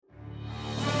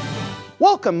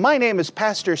Welcome, my name is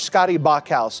Pastor Scotty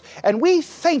Bachhaus, and we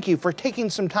thank you for taking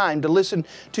some time to listen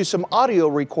to some audio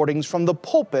recordings from the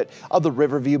pulpit of the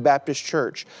Riverview Baptist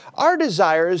Church. Our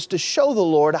desire is to show the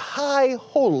Lord high,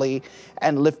 holy,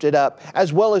 and lifted up,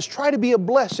 as well as try to be a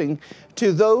blessing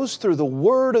to those through the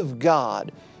Word of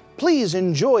God. Please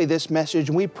enjoy this message,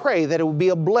 and we pray that it will be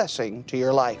a blessing to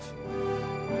your life.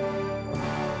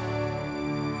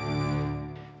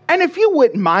 And if you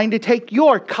wouldn't mind to take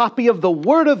your copy of the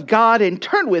Word of God and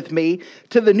turn with me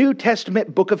to the New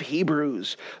Testament book of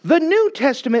Hebrews. The New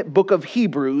Testament book of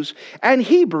Hebrews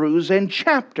and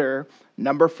chapter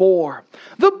number 4.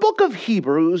 The book of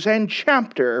Hebrews and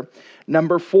chapter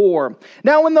number 4.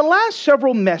 Now, in the last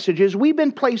several messages, we've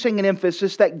been placing an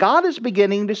emphasis that God is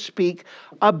beginning to speak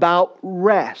about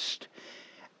rest.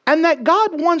 And that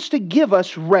God wants to give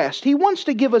us rest. He wants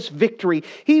to give us victory.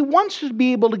 He wants to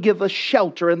be able to give us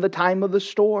shelter in the time of the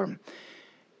storm.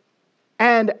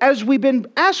 And as we've been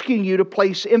asking you to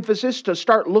place emphasis to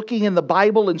start looking in the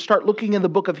Bible and start looking in the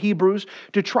book of Hebrews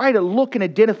to try to look and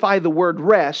identify the word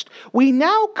rest, we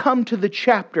now come to the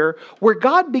chapter where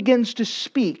God begins to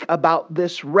speak about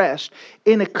this rest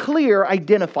in a clear,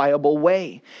 identifiable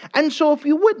way. And so if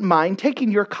you wouldn't mind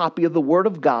taking your copy of the Word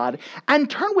of God and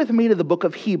turn with me to the book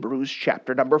of Hebrews,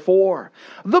 chapter number 4.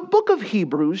 The book of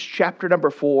Hebrews, chapter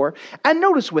number 4, and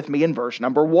notice with me in verse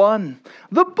number 1.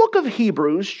 The book of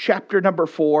Hebrews, chapter number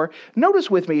 4,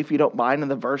 notice with me if you don't mind in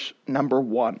the verse number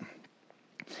 1.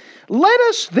 Let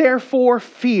us therefore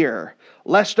fear,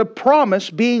 lest a promise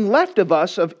being left of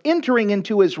us of entering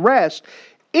into his rest,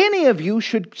 any of you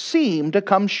should seem to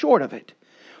come short of it.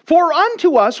 For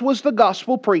unto us was the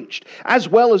gospel preached, as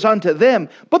well as unto them,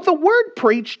 but the word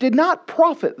preached did not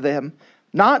profit them,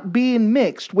 not being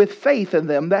mixed with faith in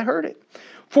them that heard it.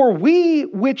 For we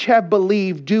which have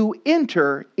believed do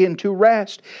enter into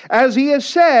rest. As he has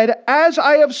said, as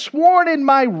I have sworn in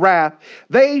my wrath, if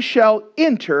they shall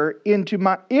enter into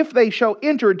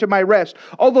my rest,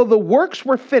 although the works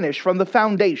were finished from the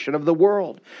foundation of the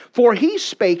world. For he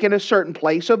spake in a certain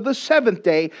place of the seventh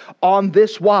day on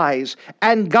this wise,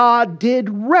 and God did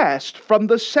rest from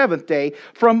the seventh day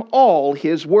from all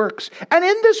his works. And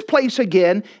in this place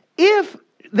again, if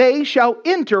they shall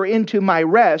enter into my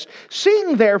rest,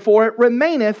 seeing therefore it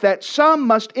remaineth that some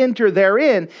must enter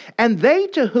therein, and they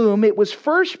to whom it was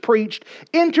first preached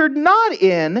entered not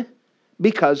in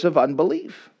because of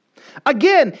unbelief.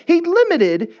 Again, he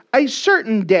limited a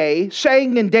certain day,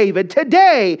 saying in David,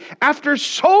 today, after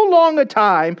so long a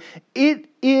time, it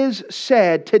is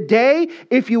said, today,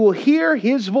 if you will hear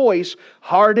his voice,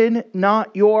 harden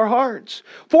not your hearts.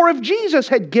 For if Jesus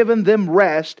had given them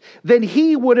rest, then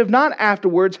he would have not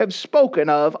afterwards have spoken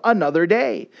of another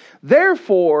day.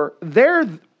 Therefore, there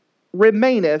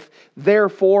remaineth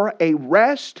therefore a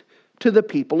rest to the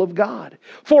people of God.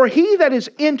 For he that is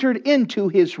entered into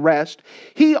his rest,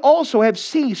 he also have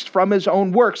ceased from his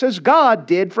own works, as God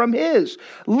did from his.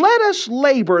 Let us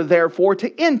labor therefore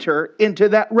to enter into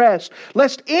that rest,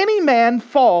 lest any man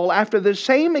fall after the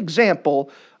same example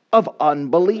of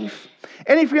unbelief.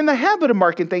 And if you're in the habit of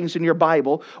marking things in your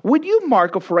Bible, would you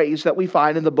mark a phrase that we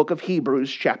find in the book of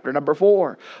Hebrews, chapter number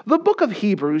 4? The book of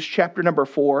Hebrews, chapter number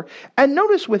 4, and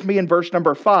notice with me in verse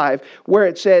number 5, where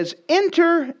it says,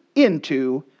 enter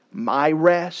into my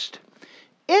rest.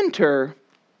 Enter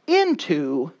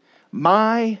into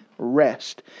my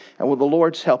rest. And with the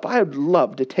Lord's help, I would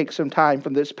love to take some time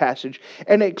from this passage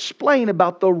and explain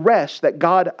about the rest that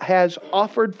God has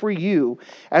offered for you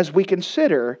as we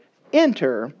consider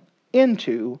enter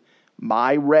into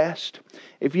my rest.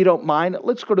 If you don't mind,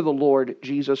 let's go to the Lord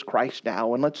Jesus Christ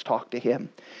now and let's talk to him.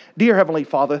 Dear Heavenly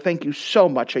Father, thank you so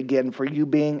much again for you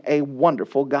being a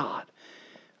wonderful God.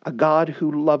 A God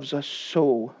who loves us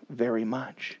so very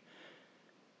much.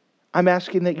 I'm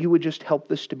asking that you would just help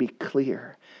this to be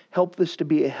clear. Help this to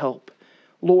be a help.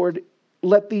 Lord,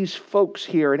 let these folks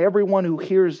here and everyone who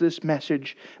hears this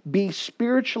message be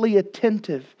spiritually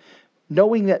attentive,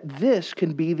 knowing that this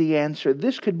can be the answer.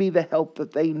 This could be the help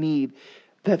that they need,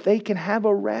 that they can have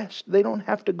a rest. They don't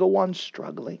have to go on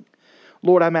struggling.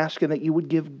 Lord, I'm asking that you would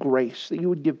give grace, that you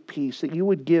would give peace, that you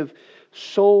would give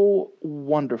so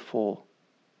wonderful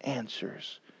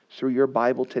answers through your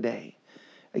Bible today.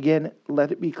 Again,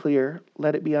 let it be clear,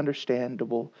 let it be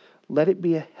understandable, let it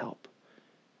be a help.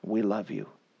 We love you.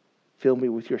 Fill me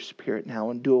with your Spirit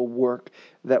now and do a work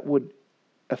that would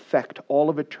affect all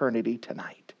of eternity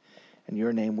tonight. In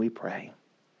your name we pray.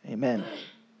 Amen.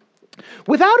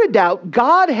 Without a doubt,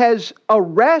 God has a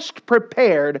rest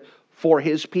prepared for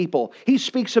His people. He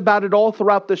speaks about it all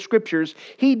throughout the Scriptures.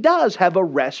 He does have a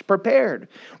rest prepared.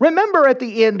 Remember at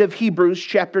the end of Hebrews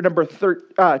chapter number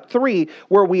 3,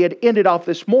 where we had ended off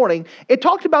this morning, it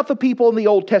talked about the people in the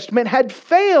Old Testament had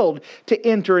failed to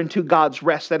enter into God's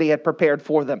rest that He had prepared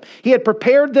for them. He had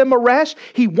prepared them a rest.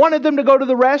 He wanted them to go to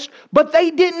the rest, but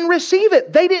they didn't receive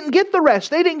it. They didn't get the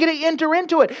rest. They didn't get to enter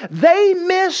into it. They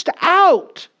missed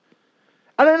out.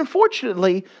 And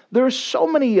unfortunately, there are so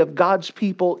many of God's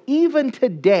people, even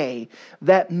today,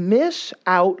 that miss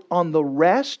out on the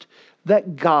rest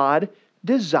that God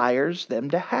desires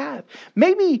them to have.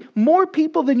 Maybe more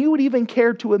people than you would even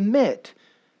care to admit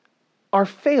are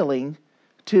failing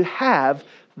to have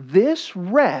this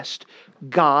rest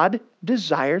God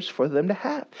desires for them to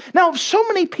have. Now, if so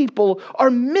many people are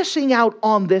missing out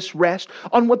on this rest,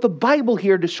 on what the Bible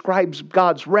here describes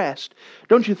God's rest,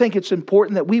 don't you think it's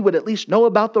important that we would at least know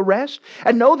about the rest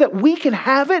and know that we can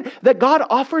have it, that God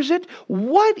offers it?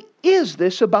 What is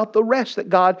this about the rest that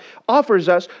God offers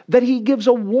us that He gives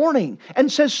a warning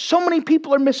and says so many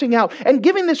people are missing out, and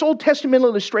giving this Old Testament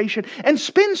illustration and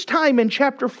spends time in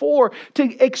chapter 4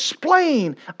 to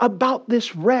explain about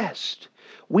this rest?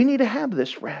 We need to have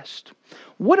this rest.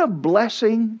 What a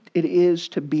blessing it is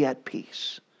to be at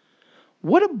peace.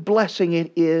 What a blessing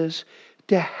it is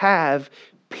to have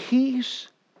peace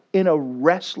in a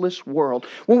restless world.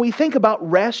 When we think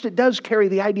about rest, it does carry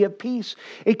the idea of peace.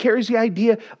 It carries the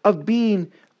idea of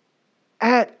being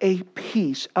at a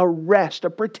peace, a rest, a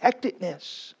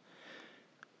protectedness.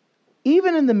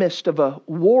 Even in the midst of a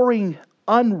warring,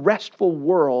 unrestful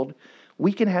world,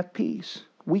 we can have peace.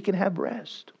 We can have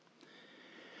rest.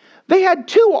 They had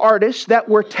two artists that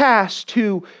were tasked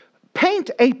to paint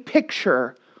a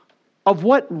picture of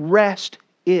what rest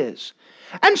is.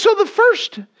 And so the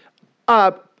first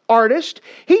artist,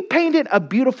 he painted a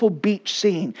beautiful beach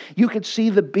scene. You could see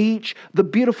the beach, the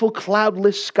beautiful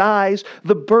cloudless skies,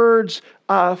 the birds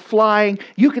flying.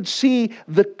 You could see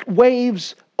the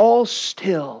waves all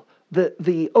still,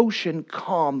 the ocean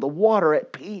calm, the water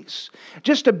at peace.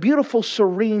 Just a beautiful,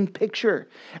 serene picture.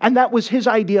 And that was his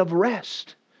idea of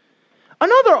rest.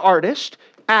 Another artist,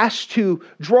 asked to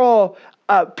draw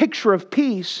a picture of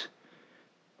peace,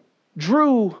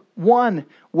 drew one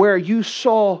where you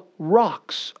saw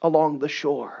rocks along the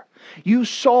shore. You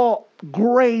saw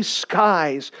gray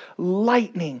skies,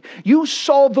 lightning. You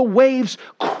saw the waves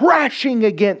crashing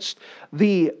against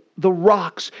the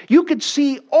rocks. You could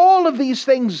see all of these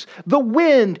things, the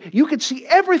wind. You could see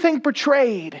everything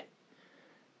portrayed.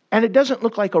 And it doesn't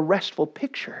look like a restful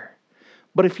picture.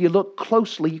 But if you look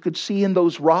closely, you could see in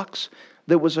those rocks,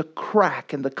 there was a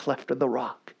crack in the cleft of the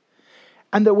rock.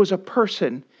 And there was a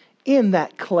person in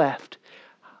that cleft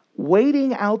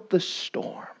waiting out the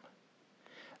storm.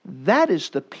 That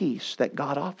is the peace that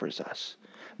God offers us.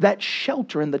 That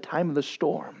shelter in the time of the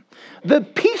storm. The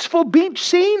peaceful beach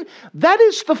scene, that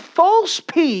is the false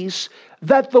peace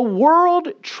that the world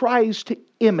tries to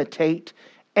imitate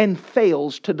and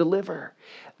fails to deliver.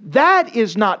 That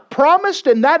is not promised,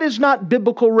 and that is not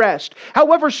biblical rest.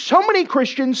 However, so many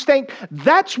Christians think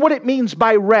that's what it means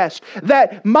by rest.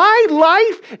 That my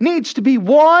life needs to be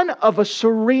one of a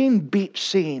serene beach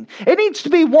scene. It needs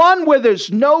to be one where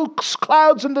there's no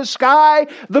clouds in the sky,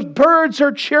 the birds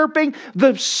are chirping,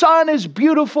 the sun is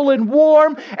beautiful and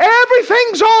warm,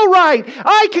 everything's all right.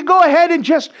 I can go ahead and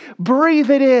just breathe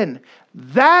it in.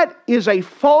 That is a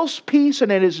false peace,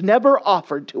 and it is never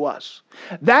offered to us.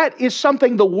 That is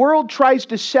something the world tries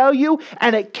to sell you,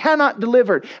 and it cannot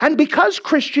deliver. And because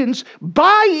Christians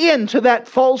buy into that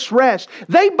false rest,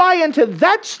 they buy into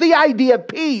that's the idea of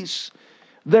peace,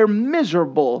 they're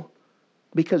miserable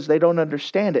because they don't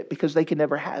understand it, because they can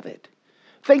never have it.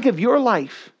 Think of your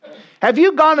life. Have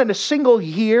you gone in a single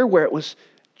year where it was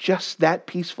just that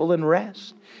peaceful and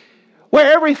rest? Where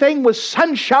everything was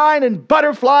sunshine and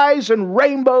butterflies and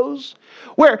rainbows,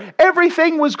 where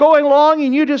everything was going along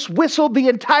and you just whistled the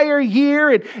entire year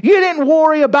and you didn't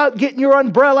worry about getting your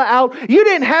umbrella out. You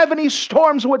didn't have any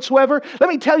storms whatsoever. Let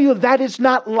me tell you, that is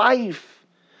not life.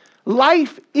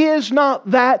 Life is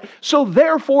not that. So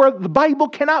therefore, the Bible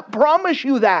cannot promise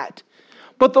you that.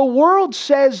 But the world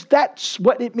says that's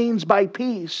what it means by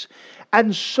peace.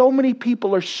 And so many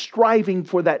people are striving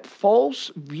for that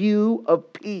false view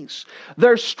of peace.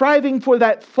 They're striving for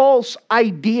that false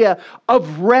idea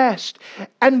of rest.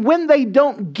 And when they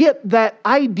don't get that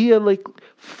idyllic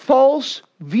false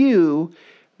view,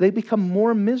 they become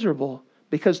more miserable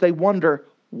because they wonder,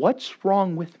 what's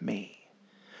wrong with me?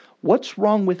 What's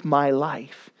wrong with my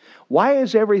life? Why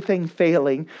is everything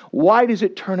failing? Why does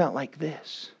it turn out like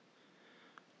this?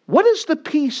 What is the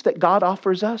peace that God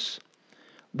offers us?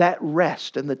 That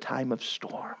rest in the time of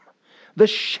storm. the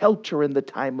shelter in the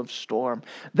time of storm,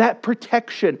 that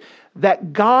protection,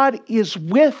 that God is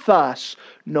with us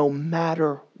no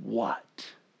matter what.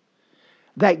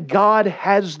 That God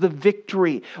has the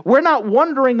victory. We're not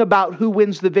wondering about who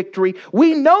wins the victory.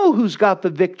 We know who's got the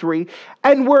victory,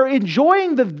 and we're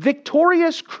enjoying the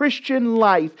victorious Christian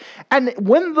life. And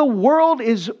when the world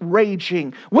is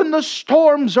raging, when the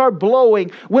storms are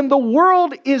blowing, when the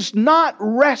world is not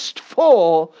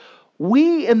restful,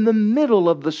 we in the middle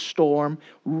of the storm,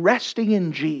 resting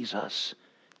in Jesus,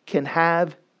 can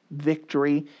have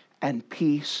victory and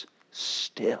peace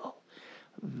still.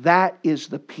 That is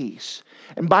the peace.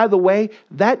 And by the way,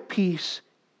 that peace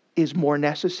is more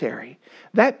necessary.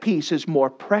 That peace is more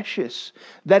precious.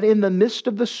 That in the midst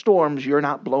of the storms, you're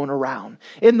not blown around.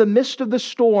 In the midst of the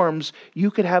storms, you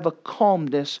could have a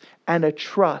calmness and a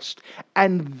trust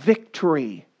and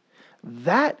victory.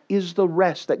 That is the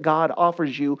rest that God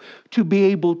offers you, to be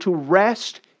able to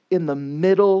rest in the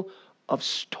middle of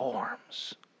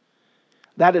storms.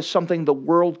 That is something the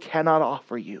world cannot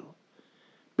offer you,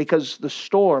 because the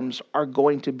storms are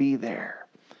going to be there.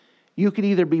 You could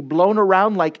either be blown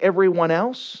around like everyone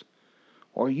else,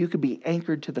 or you could be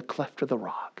anchored to the cleft of the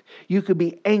rock. You could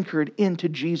be anchored into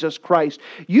Jesus Christ.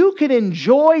 You can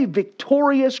enjoy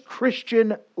victorious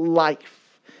Christian life.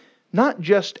 Not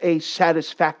just a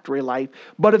satisfactory life,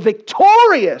 but a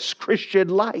victorious Christian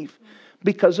life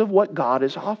because of what God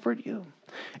has offered you.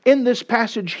 In this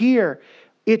passage here,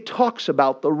 it talks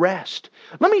about the rest.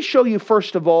 Let me show you,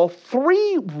 first of all,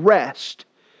 3 rests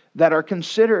that are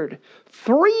considered.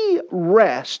 3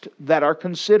 rests that are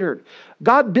considered.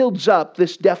 God builds up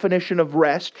this definition of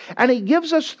rest, and He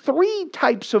gives us 3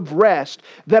 types of rest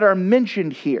that are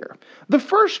mentioned here. The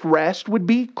first rest would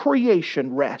be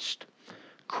creation rest.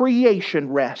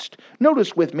 Creation rest.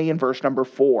 Notice with me in verse number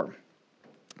 4.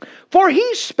 For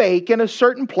He spake in a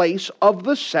certain place of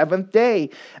the 7th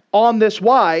day on this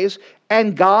wise,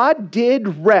 and God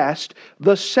did rest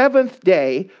the 7th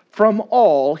day from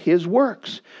all His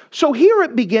works. So here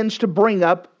it begins to bring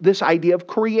up this idea of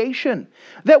creation.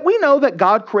 That we know that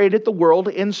God created the world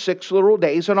in 6 literal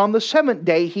days, and on the 7th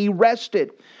day He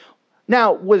rested.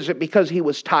 Now, was it because He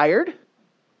was tired?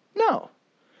 No.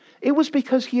 It was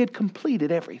because He had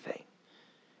completed everything.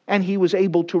 And He was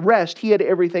able to rest. He had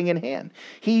everything in hand.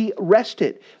 He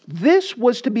rested. This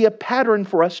was to be a pattern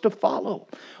for us to follow.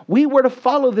 We were to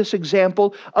follow this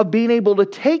example of being able to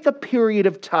take a period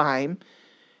of time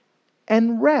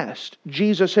and rest.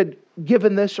 Jesus had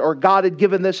given this, or God had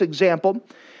given this example.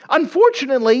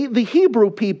 Unfortunately, the Hebrew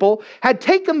people had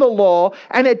taken the law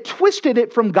and had twisted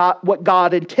it from God, what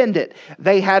God intended.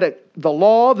 They had the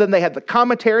law, then they had the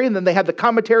commentary, and then they had the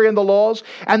commentary on the laws,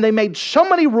 and they made so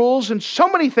many rules and so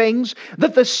many things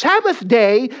that the Sabbath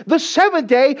day, the 7th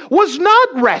day, was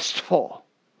not restful.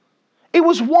 It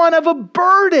was one of a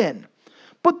burden.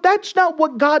 But that's not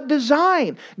what God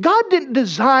designed. God didn't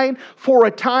design for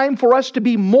a time for us to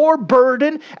be more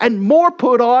burdened and more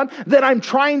put on that I'm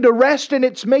trying to rest and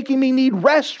it's making me need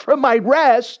rest from my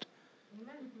rest.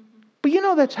 But you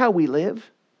know, that's how we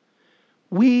live.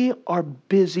 We are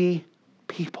busy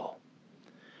people.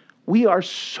 We are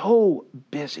so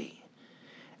busy.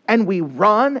 And we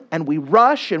run and we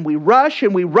rush and we rush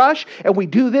and we rush and we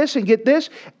do this and get this.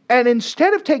 And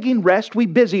instead of taking rest, we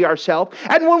busy ourselves.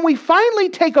 And when we finally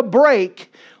take a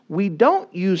break, we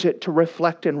don't use it to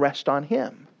reflect and rest on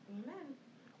Him. Amen.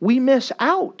 We miss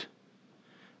out.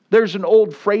 There's an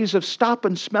old phrase of stop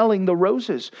and smelling the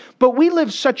roses. But we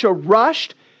live such a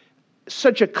rushed,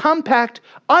 such a compact,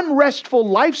 unrestful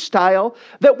lifestyle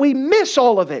that we miss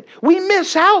all of it. We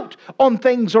miss out on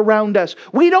things around us.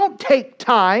 We don't take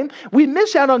time. We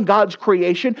miss out on God's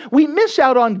creation. We miss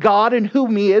out on God and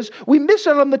whom He is. We miss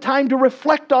out on the time to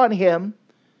reflect on Him.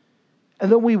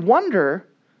 And then we wonder,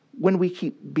 when we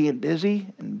keep being busy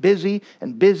and busy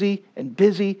and busy and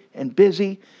busy and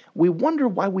busy, we wonder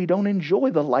why we don't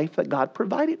enjoy the life that God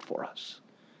provided for us.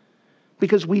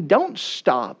 Because we don't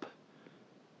stop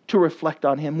to reflect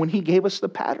on Him when He gave us the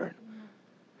pattern.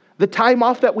 The time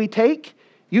off that we take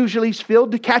usually is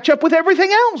filled to catch up with everything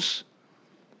else.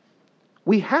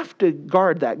 We have to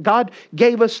guard that. God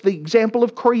gave us the example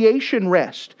of creation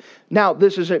rest. Now,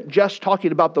 this isn't just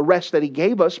talking about the rest that He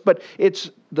gave us, but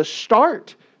it's the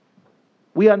start.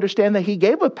 We understand that He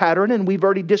gave a pattern and we've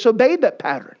already disobeyed that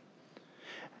pattern.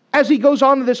 As he goes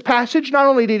on to this passage, not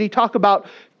only did He talk about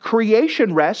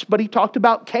creation rest, but He talked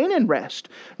about Canaan rest.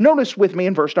 Notice with me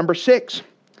in verse number 6.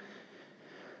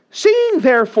 Seeing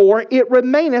therefore it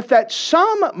remaineth that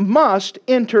some must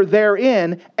enter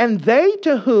therein, and they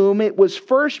to whom it was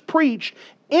first preached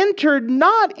entered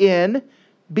not in,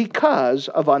 because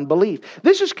of unbelief.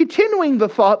 This is continuing the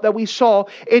thought that we saw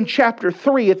in chapter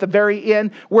 3 at the very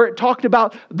end, where it talked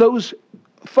about those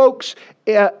folks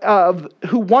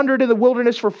who wandered in the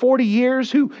wilderness for 40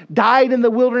 years, who died in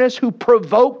the wilderness, who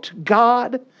provoked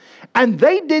God. And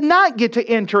they did not get to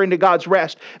enter into God's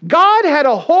rest. God had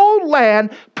a whole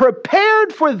land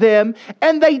prepared for them,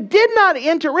 and they did not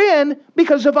enter in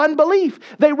because of unbelief.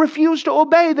 They refused to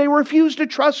obey. They refused to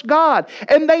trust God.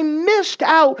 And they missed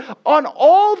out on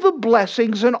all the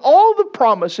blessings and all the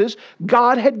promises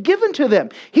God had given to them.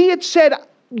 He had said,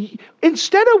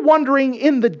 instead of wandering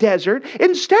in the desert,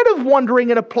 instead of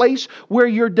wandering in a place where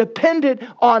you're dependent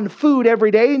on food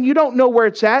every day and you don't know where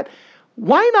it's at,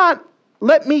 why not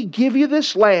let me give you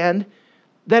this land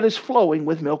that is flowing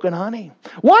with milk and honey?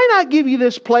 Why not give you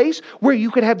this place where you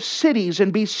could have cities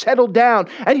and be settled down,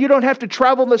 and you don't have to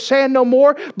travel in the sand no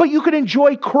more, but you could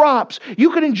enjoy crops, you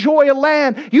could enjoy a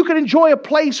land, you could enjoy a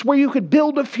place where you could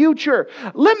build a future.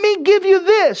 Let me give you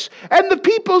this. And the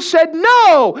people said,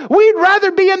 no, we'd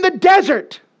rather be in the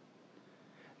desert.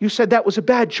 You said that was a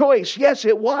bad choice. Yes,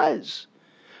 it was.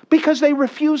 Because they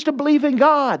refused to believe in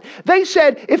God. They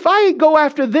said, if I go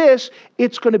after this,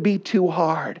 it's going to be too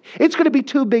hard. It's going to be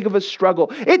too big of a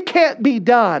struggle. It can't be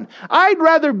done. I'd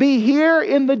rather be here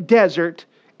in the desert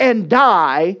and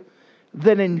die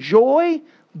than enjoy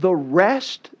the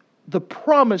rest, the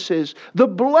promises, the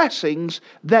blessings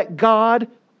that God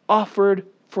offered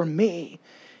for me.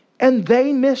 And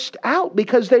they missed out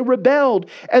because they rebelled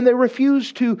and they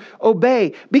refused to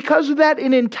obey. Because of that,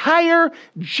 an entire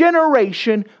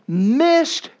generation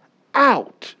missed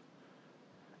out.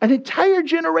 An entire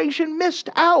generation missed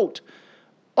out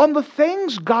on the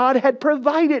things God had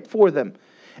provided for them.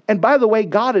 And by the way,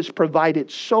 God has provided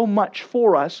so much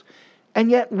for us, and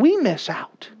yet we miss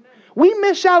out. We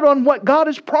miss out on what God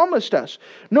has promised us.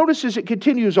 Notice as it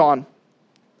continues on,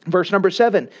 verse number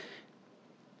 7.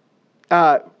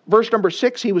 Verse number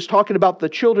 6, he was talking about the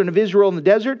children of Israel in the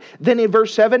desert. Then in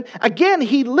verse 7, again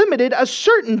he limited a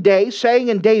certain day, saying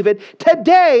in David,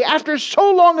 today, after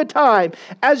so long a time,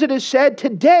 as it is said,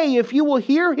 today, if you will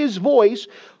hear his voice,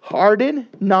 harden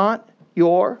not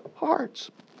your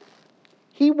hearts.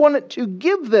 He wanted to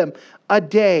give them a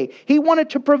day. He wanted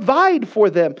to provide for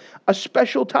them a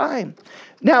special time.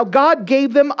 Now, God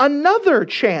gave them another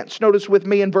chance. Notice with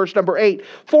me in verse number 8.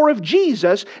 For if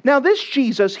Jesus, now this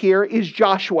Jesus here is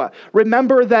Joshua.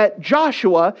 Remember that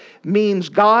Joshua means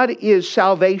God is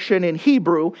salvation in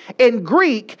Hebrew. In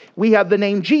Greek, we have the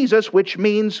name Jesus, which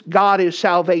means God is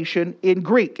salvation in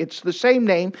Greek. It's the same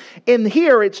name. In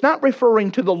here, it's not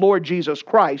referring to the Lord Jesus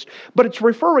Christ, but it's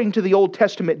referring to the Old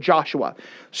Testament Joshua.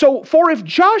 So, for if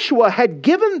Joshua had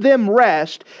given them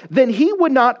rest, then he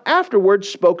would not afterwards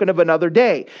spoken of another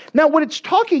day. Now, what it's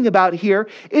talking about here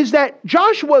is that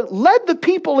Joshua led the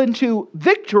people into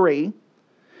victory.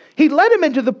 He led them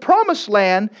into the promised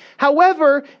land.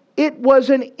 However, it was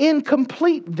an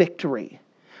incomplete victory.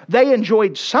 They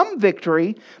enjoyed some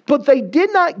victory, but they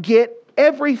did not get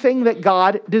everything that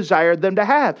God desired them to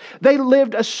have. They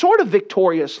lived a sort of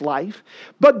victorious life,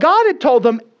 but God had told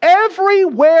them,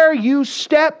 everywhere you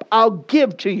step, I'll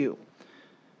give to you.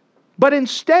 But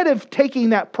instead of taking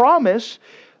that promise,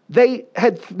 they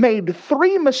had made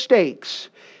 3 mistakes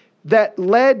that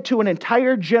led to an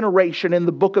entire generation in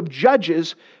the book of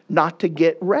Judges not to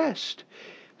get rest.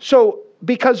 So,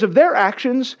 because of their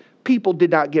actions, people did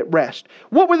not get rest.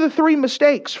 What were the 3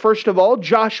 mistakes? First of all,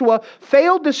 Joshua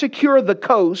failed to secure the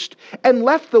coast and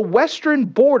left the western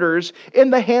borders in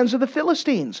the hands of the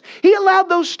Philistines. He allowed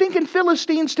those stinking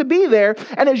Philistines to be there.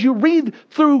 And as you read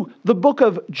through the book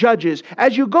of Judges,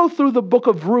 as you go through the book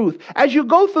of Ruth, as you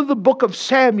go through the book of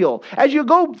Samuel, as you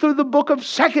go through the book of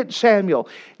 2 Samuel,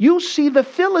 you see the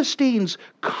Philistines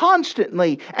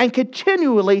constantly and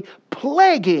continually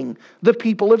plaguing the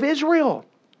people of Israel.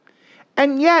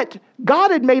 And yet,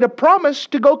 God had made a promise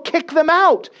to go kick them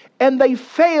out. And they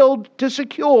failed to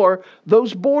secure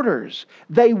those borders.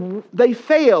 They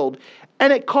failed.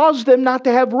 And it caused them not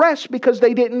to have rest because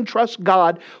they didn't trust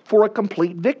God for a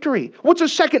complete victory. What's a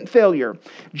second failure?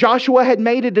 Joshua had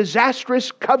made a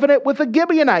disastrous covenant with the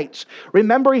Gibeonites.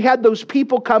 Remember, he had those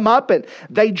people come up and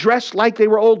they dressed like they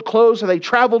were old clothes and they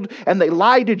traveled and they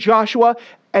lied to Joshua.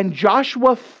 And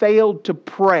Joshua failed to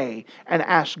pray and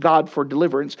ask God for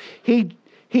deliverance. He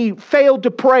failed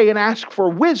to pray and ask for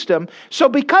wisdom. So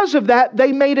because of that,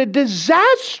 they made a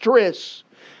disastrous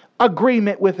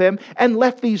agreement with him and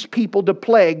left these people to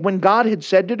plague when God had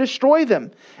said to destroy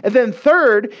them. And then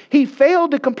third, he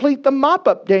failed to complete the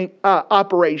mop-up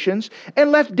operations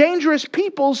and left dangerous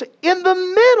peoples in the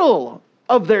middle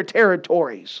of their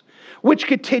territories, which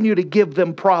continue to give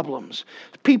them problems.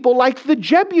 People like the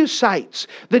Jebusites.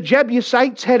 The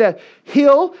Jebusites had a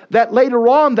hill that later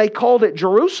on they called it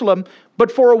Jerusalem,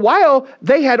 but for a while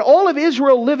they had all of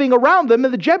Israel living around them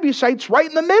and the Jebusites right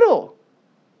in the middle.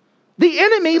 The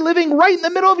enemy living right in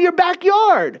the middle of your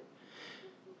backyard.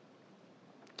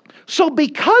 So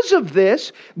because of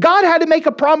this, God had to make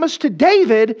a promise to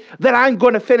David that I'm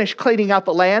going to finish cleaning out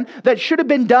the land that should have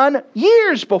been done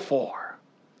years before.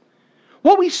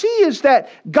 What we see is that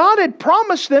God had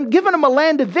promised them, given them a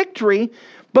land of victory,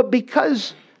 but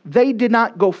because they did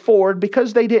not go forward,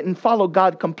 because they didn't follow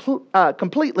God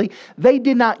completely, they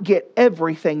did not get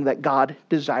everything that God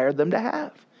desired them to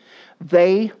have.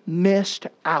 They missed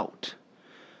out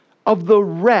of the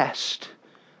rest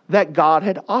that God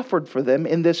had offered for them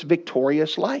in this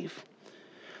victorious life.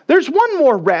 There's one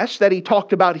more rest that he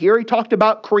talked about here. He talked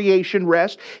about creation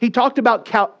rest. He talked about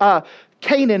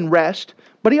Canaan rest.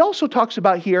 But he also talks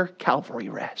about here Calvary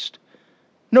rest.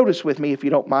 Notice with me, if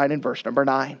you don't mind, in verse number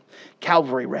 9.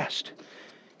 Calvary rest.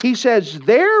 He says,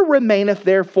 there remaineth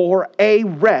therefore a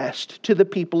rest to the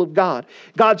people of God.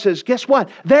 God says, guess what?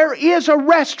 There is a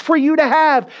rest for you to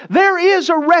have. There is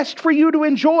a rest for you to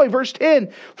enjoy. Verse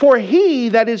 10, for he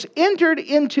that is entered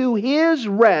into his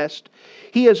rest,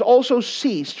 he has also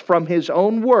ceased from his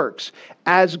own works,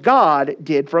 as God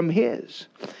did from his.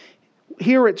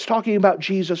 Here it's talking about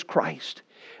Jesus Christ.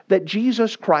 That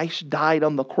Jesus Christ died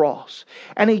on the cross.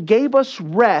 And He gave us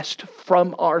rest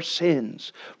from our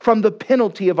sins, from the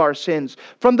penalty of our sins,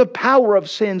 from the power of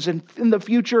sins, and in the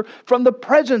future, from the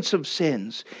presence of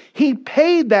sins. He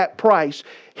paid that price.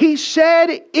 He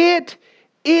said, it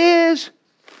is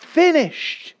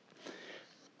finished.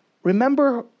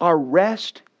 Remember, our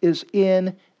rest is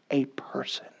in a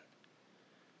person.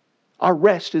 Our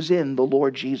rest is in the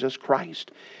Lord Jesus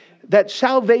Christ. That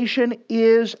salvation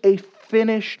is a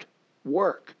finished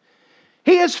work.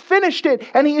 He has finished it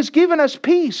and He has given us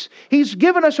peace. He's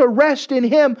given us a rest in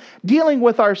Him dealing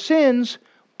with our sins,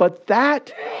 but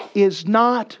that is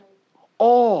not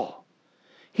all.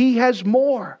 He has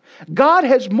more. God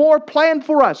has more planned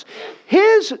for us.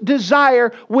 His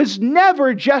desire was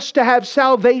never just to have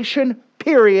salvation,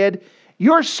 period.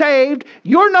 You're saved.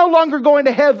 You're no longer going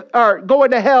to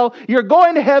hell. You're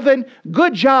going to heaven.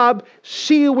 Good job.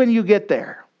 See you when you get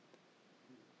there.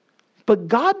 But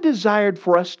God desired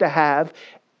for us to have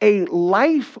a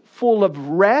life full of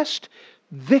rest,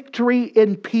 victory,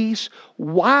 and peace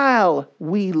while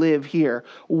we live here.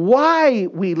 Why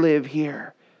we live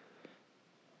here.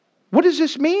 What does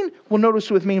this mean? Well,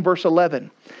 notice with me in verse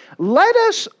 11. Let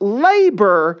us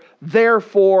labor,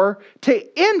 therefore, to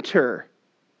enter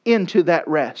into that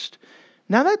rest.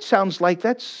 Now that sounds like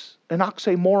that's an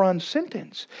oxymoron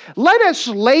sentence. Let us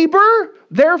labor,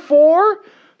 therefore,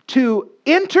 to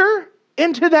enter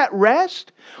into that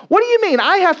rest? What do you mean?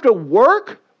 I have to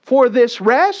work for this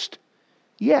rest?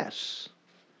 Yes.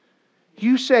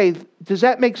 You say, does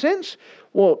that make sense?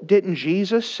 Well, didn't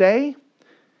Jesus say,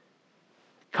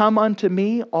 come unto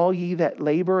me, all ye that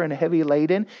labor and heavy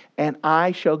laden, and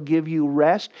I shall give you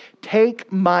rest.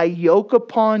 Take my yoke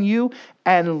upon you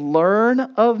and learn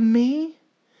of me.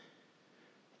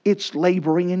 It's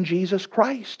laboring in Jesus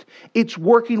Christ. It's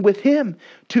working with Him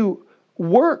to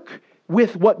work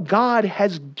with what God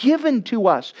has given to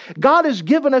us. God has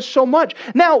given us so much.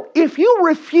 Now, if you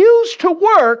refuse to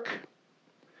work,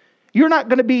 you're not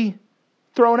going to be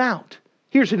thrown out.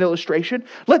 Here's an illustration.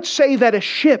 Let's say that a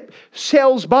ship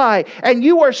sails by and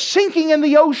you are sinking in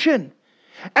the ocean.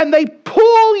 And they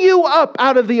pull you up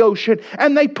out of the ocean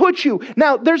and they put you.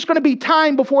 Now, there's going to be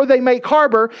time before they make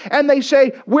harbor and they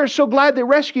say, we're so glad they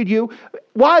rescued you.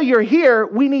 While you're here,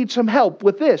 we need some help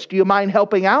with this. Do you mind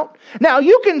helping out? Now,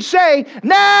 you can say,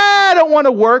 nah, I don't want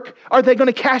to work. Are they going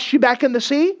to cast you back in the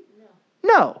sea?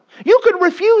 No. You could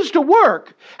refuse to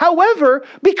work. However,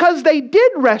 because they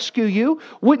did rescue you,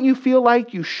 wouldn't you feel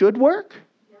like you should work?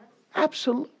 Yes.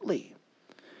 Absolutely.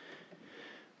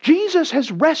 Jesus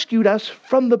has rescued us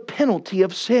from the penalty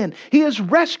of sin. He has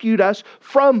rescued us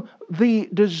from the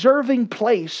deserving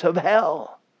place of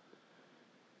hell.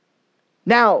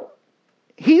 Now,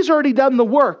 He's already done the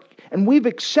work and we've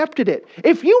accepted it.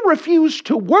 If you refuse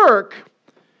to work,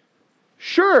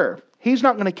 sure, He's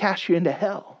not going to cast you into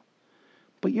hell.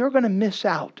 But you're going to miss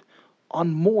out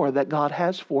on more that God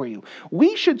has for you.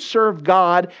 We should serve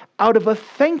God out of a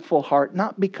thankful heart,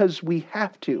 not because we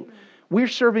have to. We're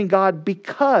serving God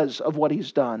because of what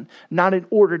He's done, not in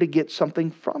order to get something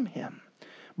from Him.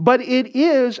 But it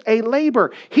is a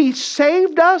labor. He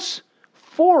saved us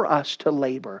for us to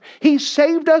labor. He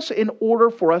saved us in order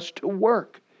for us to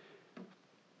work.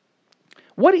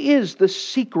 What is the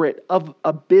secret of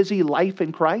a busy life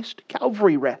in Christ?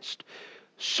 Calvary rest.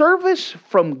 Service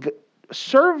from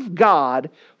serve God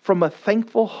from a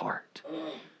thankful heart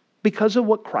because of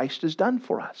what Christ has done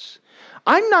for us.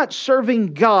 I'm not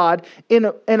serving God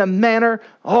in a manner,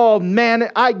 oh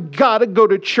man, I gotta go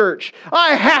to church.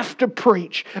 I have to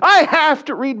preach. I have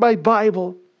to read my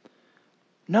Bible.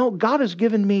 No, God has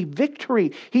given me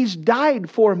victory. He's died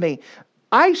for me.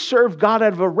 I serve God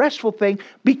out of a restful thing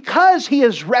because He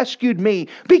has rescued me,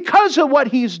 because of what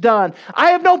He's done.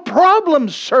 I have no problem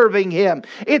serving Him.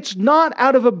 It's not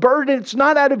out of a burden. It's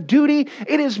not out of duty.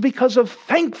 It is because of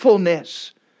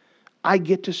thankfulness I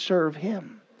get to serve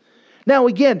Him. Now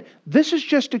again, this is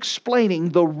just explaining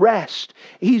the rest.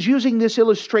 He's using this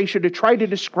illustration to try to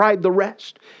describe the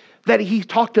rest that he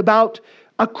talked about,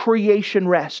 a creation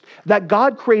rest. That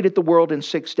God created the world in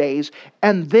 6 days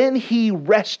and then He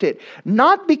rested.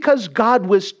 Not because God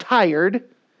was tired,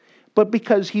 but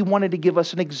because He wanted to give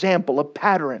us an example, a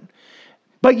pattern.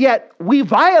 But yet we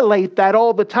violate that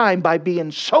all the time by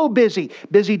being so busy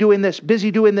doing this, and busy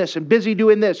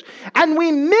doing this. And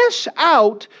we miss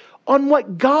out on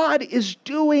what God is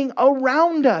doing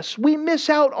around us. We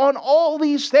miss out on all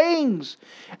these things.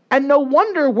 And no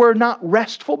wonder we're not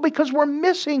restful, because we're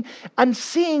missing and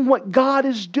seeing what God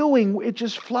is doing. It's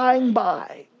just flying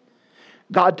by.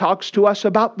 God talks to us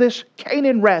about this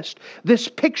Canaan rest, this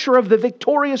picture of the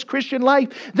victorious Christian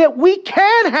life, that we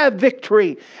can have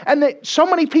victory, and that so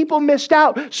many people missed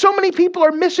out. So many people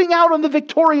are missing out on the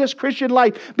victorious Christian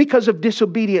life because of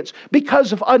disobedience,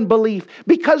 because of unbelief,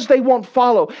 because they won't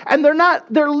follow. And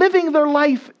they're living their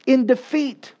life in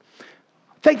defeat.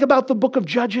 Think about the book of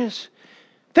Judges.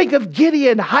 Think of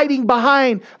Gideon hiding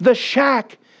behind the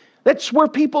shack. That's where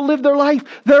people live their life.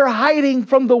 They're hiding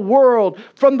from the world,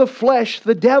 from the flesh,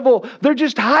 the devil. They're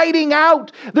just hiding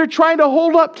out. They're trying to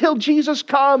hold up till Jesus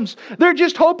comes. They're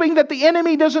just hoping that the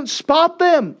enemy doesn't spot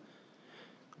them.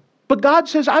 But God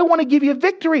says, I want to give you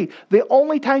victory. The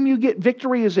only time you get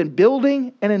victory is in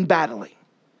building and in battling.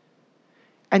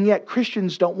 And yet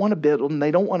Christians don't want to build and they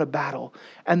don't want to battle.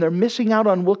 And they're missing out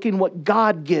on looking what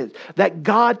God gives. That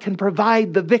God can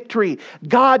provide the victory.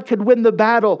 God could win the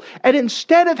battle. And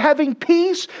instead of having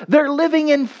peace, they're living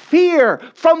in fear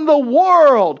from the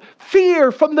world.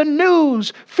 Fear from the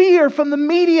news. Fear from the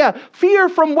media. Fear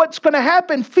from what's going to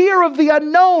happen. Fear of the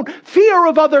unknown. Fear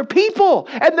of other people.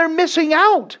 And they're missing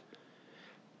out.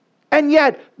 And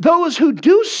yet those who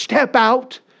do step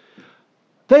out,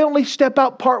 they only step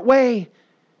out part way.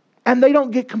 And they don't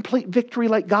get complete victory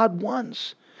like God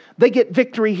wants. They get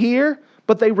victory here,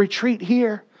 but they retreat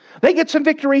here. They get some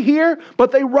victory here,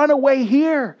 but they run away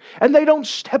here. And they don't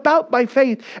step out by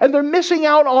faith. And they're missing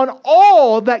out on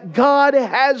all that God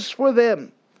has for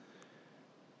them.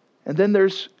 And then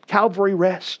there's Calvary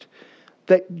rest.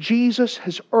 That Jesus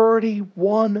has already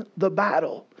won the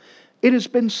battle. It has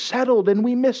been settled and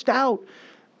we missed out.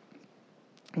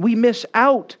 We miss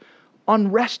out on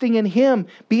resting in Him,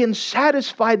 being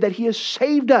satisfied that He has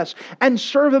saved us, and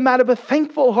serve Him out of a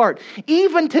thankful heart.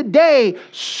 Even today,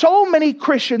 so many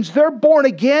Christians, they're born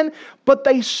again, but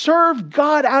they serve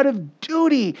God out of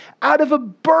duty, out of a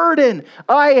burden.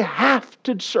 I have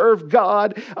to serve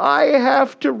God. I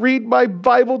have to read my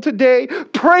Bible today.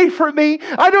 Pray for me.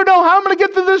 I don't know how I'm going to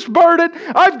get through this burden.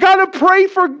 I've got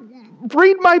to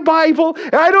read my Bible.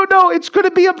 I don't know. It's going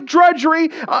to be a drudgery.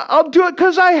 I'll do it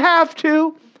because I have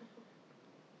to.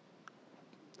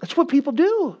 That's what people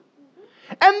do.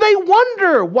 And they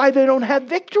wonder why they don't have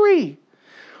victory.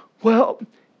 Well,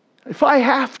 if I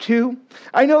have to,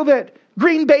 I know that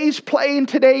Green Bay's playing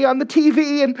today on the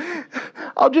TV and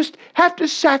I'll just have to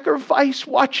sacrifice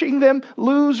watching them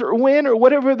lose or win or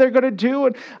whatever they're going to do.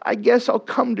 And I guess I'll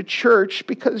come to church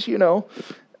because,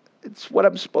 it's what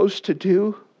I'm supposed to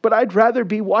do. But I'd rather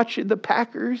be watching the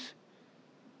Packers.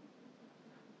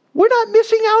 We're not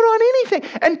missing out on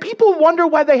anything. And people wonder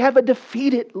why they have a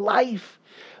defeated life.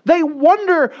 They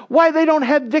wonder why they don't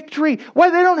have victory, why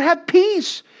they don't have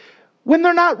peace when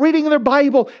they're not reading their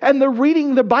Bible and they're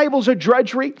reading the Bible's a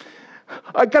drudgery.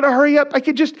 I got to hurry up. I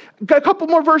could just got a couple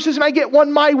more verses and I get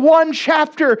my one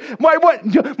chapter. My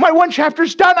one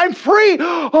chapter's done. I'm free.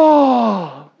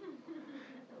 Oh.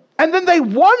 And then they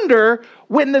wonder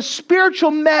when the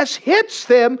spiritual mess hits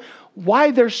them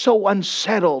why they're so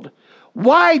unsettled.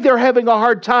 Why they're having a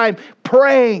hard time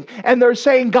praying. And they're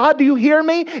saying, God, do you hear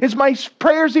me? Is my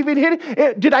prayers even hitting?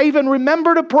 Did I even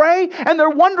remember to pray? And they're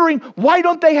wondering, why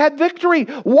don't they have victory?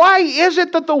 Why is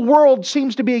it that the world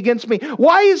seems to be against me?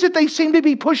 Why is it they seem to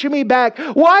be pushing me back?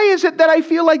 Why is it that I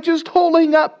feel like just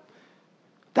holding up?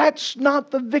 That's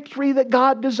not the victory that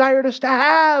God desired us to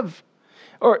have.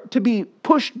 Or to be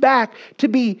pushed back, to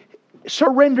be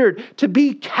surrendered, to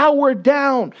be cowered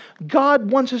down. God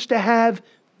wants us to have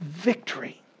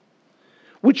victory.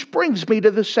 Which brings me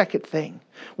to the second thing.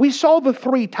 We saw the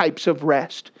three types of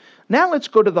rest. Now let's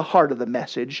go to the heart of the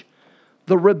message.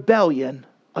 The rebellion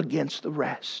against the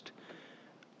rest.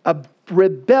 A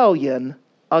rebellion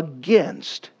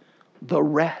against the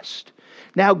rest.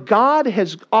 Now God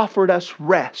has offered us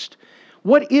rest.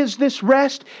 What is this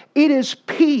rest? It is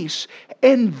peace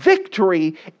and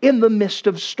victory in the midst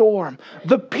of storm.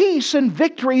 The peace and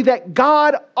victory that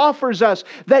God offers us,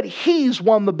 that He's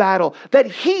won the battle, that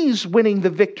He's winning the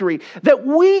victory, that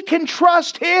we can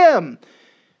trust Him.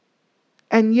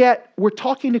 And yet, we're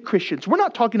talking to Christians. We're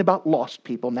not talking about lost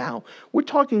people now. We're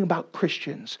talking about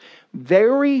Christians.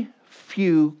 Very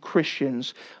few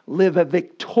Christians live a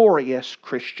victorious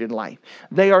Christian life.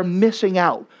 They are missing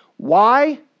out.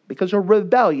 Why? Because of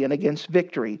rebellion against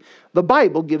victory. The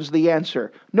Bible gives the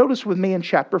answer. Notice with me in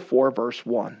chapter 4, verse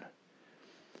 1.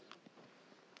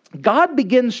 God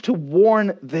begins to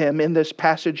warn them in this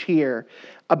passage here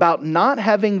about not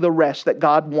having the rest that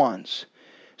God wants.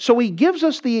 So He gives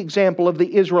us the example of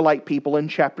the Israelite people in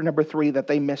chapter number 3 that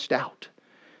they missed out.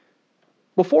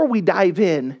 Before we dive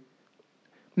in,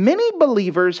 many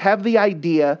believers have the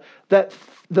idea that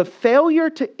the failure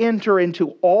to enter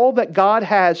into all that God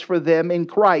has for them in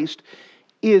Christ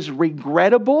is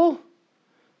regrettable,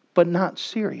 but not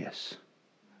serious.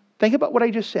 Think about what I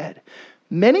just said.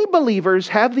 Many believers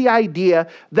have the idea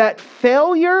that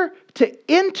failure to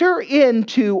enter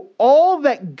into all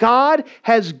that God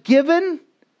has given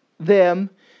them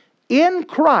in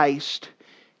Christ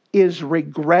is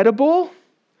regrettable,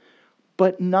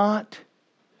 but not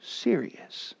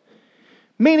serious.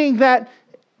 Meaning that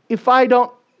if I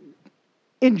don't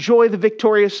enjoy the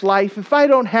victorious life, if I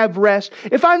don't have rest,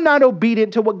 if I'm not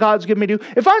obedient to what God's given me to do,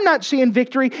 if I'm not seeing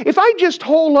victory, if I just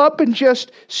hole up and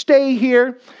just stay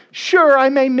here, sure, I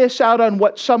may miss out on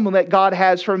what someone that God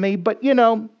has for me, but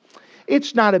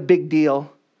it's not a big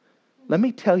deal. Let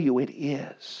me tell you, it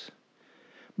is.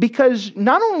 Because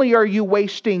not only are you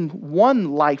wasting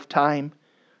one lifetime,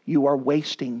 you are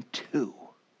wasting two.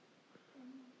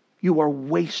 You are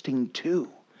wasting two.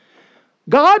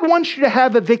 God wants you to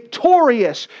have a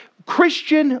victorious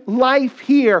Christian life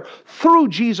here through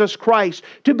Jesus Christ.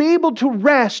 To be able to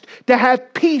rest, to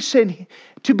have peace, and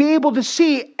to be able to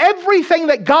see everything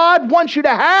that God wants you to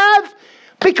have.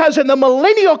 Because in the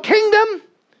millennial kingdom,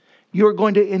 you're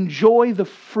going to enjoy the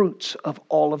fruits of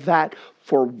all of that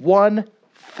for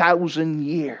 1,000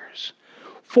 years.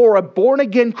 For a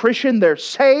born-again Christian, they're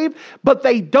saved, but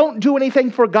they don't do anything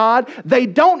for God. They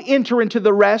don't enter into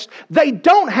the rest. They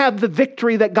don't have the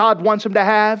victory that God wants them to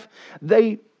have.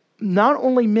 They not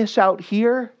only miss out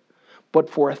here, but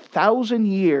for 1,000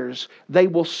 years, they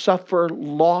will suffer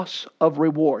loss of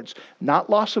rewards. Not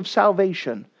loss of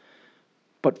salvation,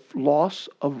 but loss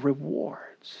of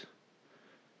rewards.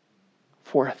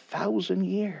 For 1,000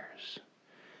 years.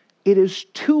 It is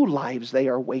 2 lives they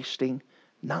are wasting,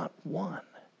 not 1.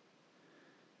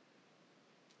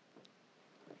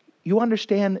 You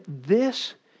understand,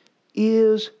 this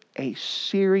is a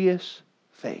serious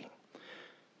thing.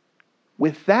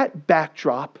 With that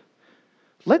backdrop,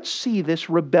 let's see this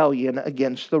rebellion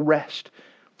against the rest.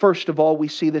 First of all, we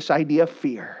see this idea of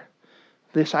fear.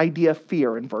 This idea of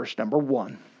fear in verse number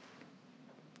 1.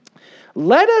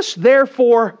 Let us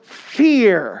therefore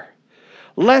fear,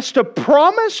 lest a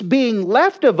promise being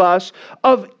left of us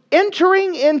of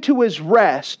entering into His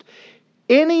rest,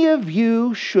 any of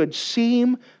you should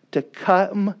seem to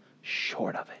come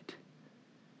short of it.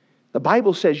 The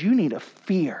Bible says you need a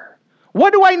fear.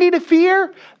 What do I need to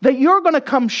fear? That you're going to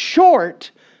come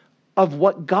short of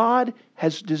what God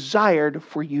has desired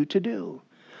for you to do.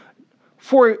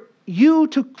 For you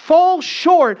to fall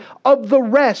short of the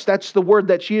rest, that's the word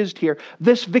that's used here,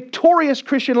 this victorious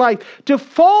Christian life, to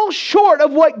fall short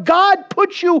of what God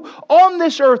put you on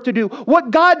this earth to do,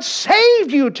 what God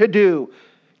saved you to do.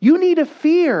 You need a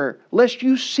fear lest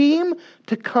you seem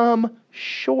to come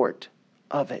short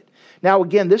of it. Now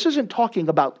again, this isn't talking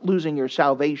about losing your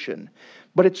salvation,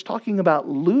 but it's talking about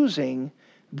losing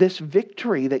this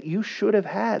victory that you should have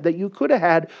had, that you could have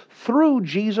had through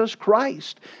Jesus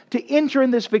Christ. To enter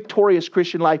in this victorious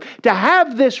Christian life, to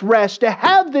have this rest, to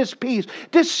have this peace,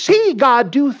 to see God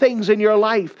do things in your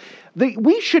life.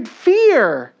 We should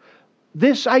fear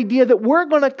this idea that we're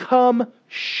going to come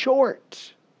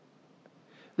short.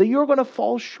 That you're going to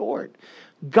fall short.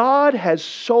 God has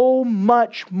so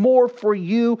much more for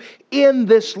you in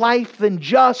this life than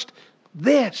just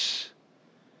this.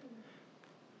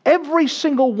 Every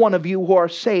single one of you who are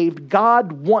saved,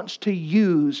 God wants to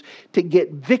use to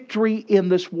get victory in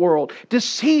this world, to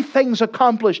see things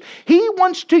accomplished. He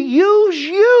wants to use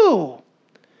you.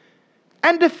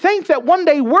 And to think that one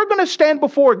day we're going to stand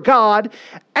before God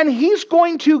and we're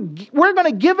going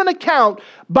to give an account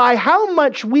by how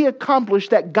much we accomplished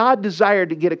that God desired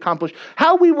to get accomplished,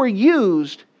 how we were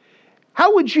used.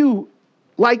 How would you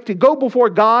like to go before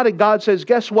God and God says,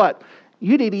 guess what?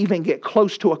 You didn't even get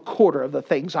close to a quarter of the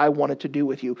things I wanted to do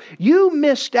with you. You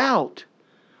missed out.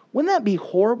 Wouldn't that be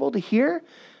horrible to hear?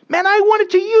 Man, I wanted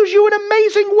to use you in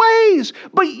amazing ways,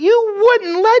 but you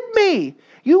wouldn't let me.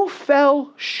 You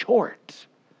fell short.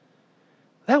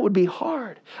 That would be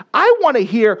hard. I want to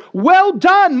hear, well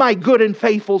done, my good and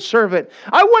faithful servant.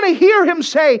 I want to hear him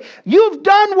say, you've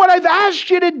done what I've asked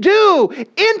you to do.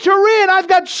 Enter in. I've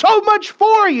got so much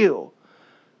for you.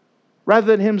 Rather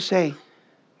than him say,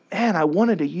 man, I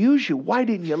wanted to use you. Why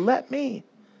didn't you let me?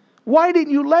 Why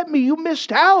didn't you let me? You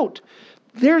missed out.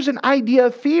 There's an idea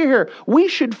of fear. We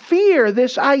should fear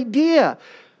this idea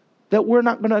that we're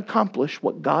not going to accomplish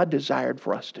what God desired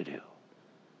for us to do.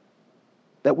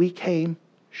 That we came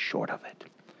short of it.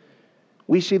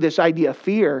 We see this idea of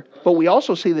fear, but we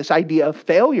also see this idea of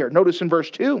failure. Notice in verse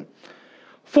 2.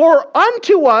 For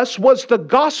unto us was the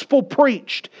gospel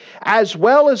preached, as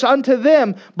well as unto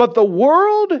them, but the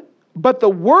word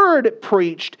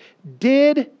preached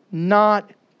did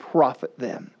not profit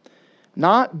them,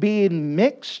 not being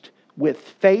mixed with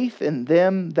faith in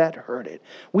them that heard it.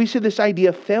 We see this idea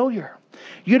of failure.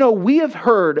 You know, we have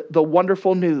heard the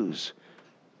wonderful news.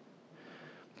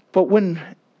 But when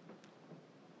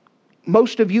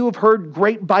most of you have heard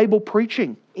great Bible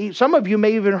preaching, some of you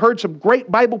may even heard some great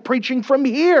Bible preaching from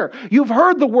here. You've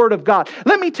heard the Word of God.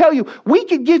 Let me tell you, we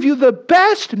could give you the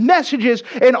best messages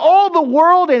in all the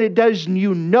world, and it does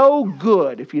you no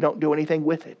good if you don't do anything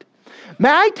with it. May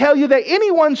I tell you that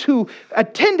anyone who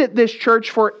attended this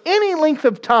church for any length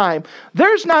of time,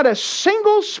 there's not a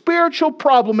single spiritual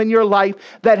problem in your life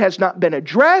that has not been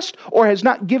addressed or has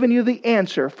not given you the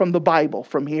answer from the Bible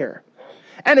from here.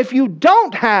 And if you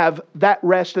don't have that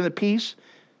rest and the peace,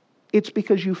 it's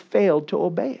because you failed to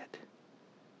obey it.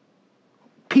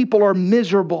 People are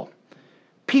miserable.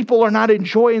 People are not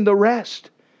enjoying the rest.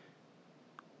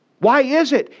 Why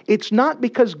is it? It's not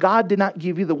because God did not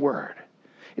give you the Word.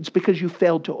 It's because you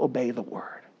failed to obey the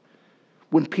Word.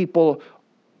 When people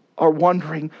are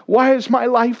wondering, why is my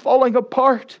life falling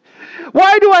apart?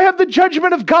 Why do I have the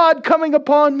judgment of God coming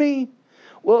upon me?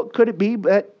 Well, could it be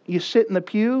that you sit in the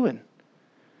pew and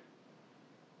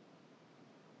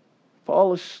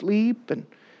fall asleep and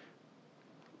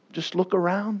just look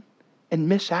around and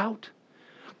miss out?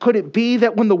 Could it be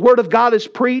that when the Word of God is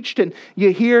preached and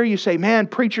you say, man,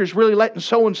 preacher's really letting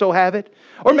so-and-so have it?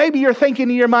 Or maybe you're thinking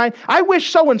in your mind, I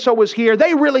wish so-and-so was here.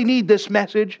 They really need this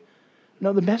message.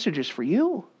 No, the message is for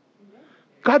you.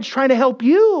 God's trying to help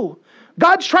you.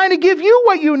 God's trying to give you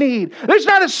what you need. There's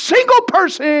not a single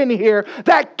person in here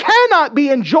that cannot be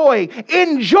enjoying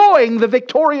the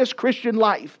victorious Christian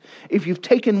life if you've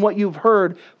taken what you've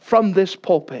heard from this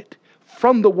pulpit,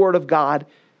 from the Word of God,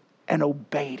 and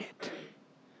obeyed it.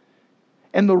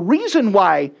 And the reason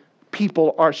why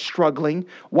people are struggling,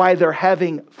 why they're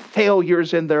having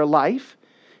failures in their life,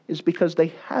 is because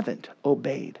they haven't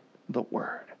obeyed the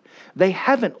Word. They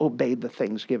haven't obeyed the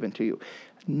things given to you.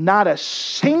 Not a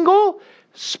single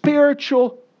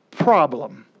spiritual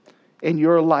problem in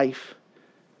your life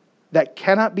that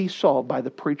cannot be solved by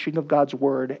the preaching of God's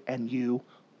Word and you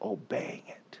obeying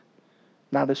it.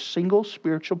 Not a single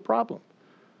spiritual problem.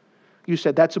 You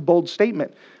said, that's a bold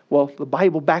statement. Well, the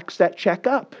Bible backs that check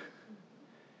up.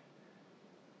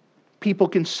 People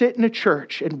can sit in a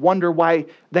church and wonder why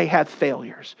they have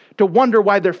failures, to wonder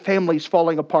why their family's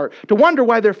falling apart, to wonder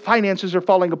why their finances are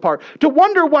falling apart, to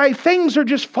wonder why things are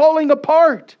just falling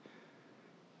apart.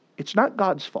 It's not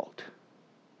God's fault.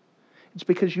 It's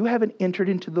because you haven't entered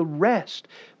into the rest,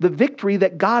 the victory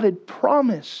that God had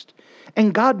promised.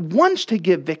 And God wants to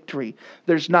give victory.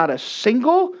 There's not a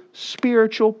single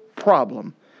spiritual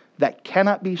problem that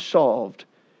cannot be solved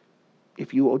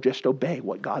if you will just obey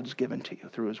what God's given to you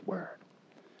through His Word.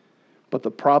 But the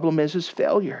problem is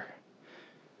failure.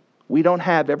 We don't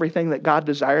have everything that God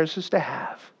desires us to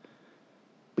have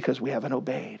because we haven't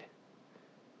obeyed.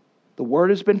 The Word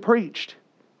has been preached.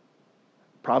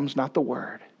 The problem's not the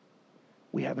Word.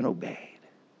 We haven't obeyed.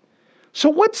 So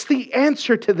what's the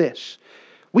answer to this?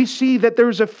 We see that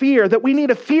there's a fear, that we need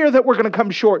a fear that we're going to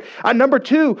come short. Number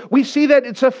 2, we see that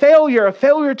it's a failure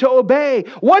to obey.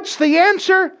 What's the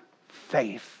answer?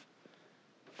 Faith.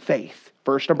 Faith.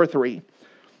 Verse number 3.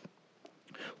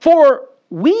 For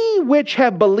we which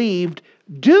have believed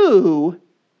do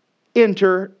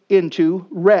enter into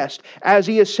rest. As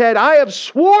he has said, I have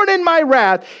sworn in my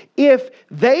wrath, if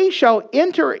they shall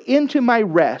enter into my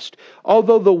rest,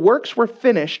 although the works were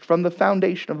finished from the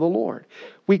foundation of the Lord.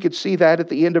 We could see that at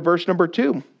the end of verse number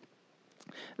 2.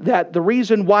 That the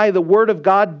reason why the word of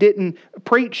God did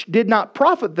not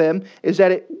profit them, is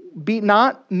that it be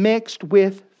not mixed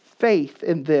with faith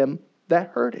in them that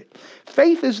heard it.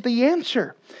 Faith is the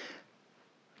answer.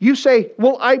 You say,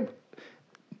 well,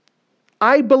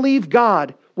 I believe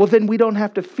God. Well, then we don't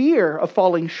have to fear of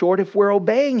falling short if we're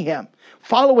obeying Him,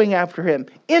 following after Him,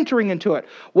 entering into it.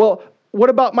 Well, what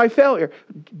about my failure?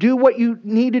 Do what you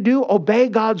need to do. Obey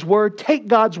God's word. Take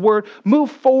God's word.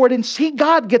 Move forward and see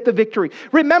God get the victory.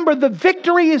 Remember, the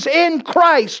victory is in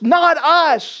Christ, not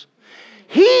us.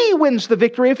 He wins the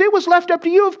victory. If it was left up to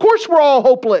you, of course we're all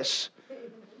hopeless.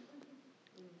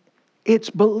 It's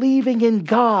believing in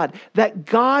God, that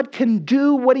God can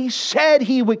do what He said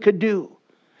He could do.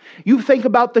 You think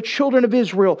about the children of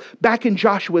Israel back in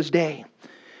Joshua's day.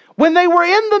 When they were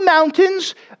in the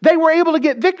mountains, they were able to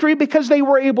get victory because they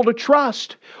were able to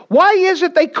trust. Why is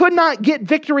it they could not get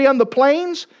victory on the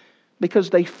plains? Because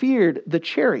they feared the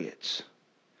chariots.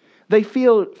 They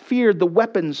feared the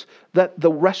weapons that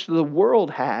the rest of the world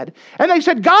had. And they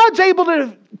said, God's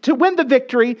able to win the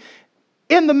victory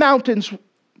in the mountains,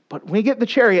 but when we get the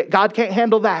chariot, God can't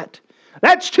handle that.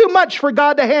 That's too much for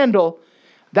God to handle.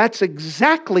 That's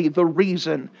exactly the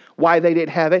reason why they didn't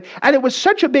have it. And it was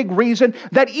such a big reason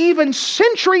that even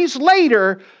centuries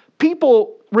later,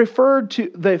 people referred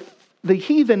to the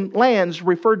heathen lands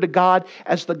referred to God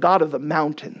as the God of the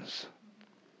mountains.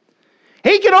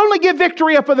 He can only give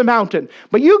victory up on the mountain.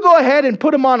 But you go ahead and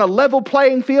put them on a level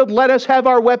playing field and let us have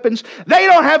our weapons. They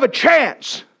don't have a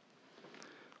chance.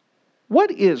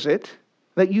 What is it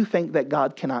that you think that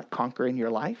God cannot conquer in your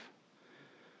life?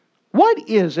 What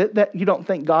is it that you don't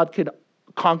think God could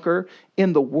conquer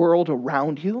in the world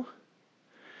around you?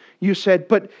 You said,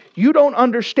 but you don't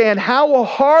understand how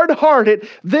hard-hearted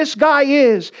this guy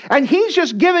is. And he's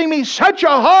just giving me such a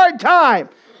hard time.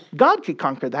 God could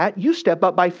conquer that. You step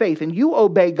up by faith and you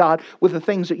obey God with the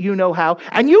things that you know how.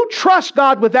 And you trust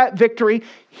God with that victory.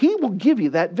 He will give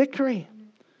you that victory.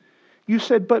 You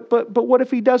said, but what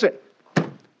if He doesn't?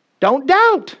 Don't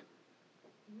doubt.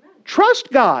 Trust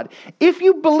God. If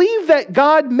you believe that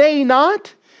God may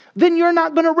not, then you're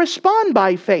not going to respond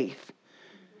by faith.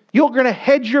 You're going to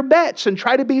hedge your bets and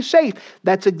try to be safe.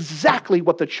 That's exactly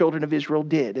what the children of Israel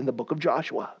did in the book of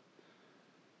Joshua.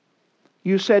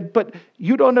 You said, but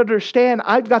you don't understand.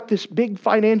 I've got this big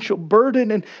financial burden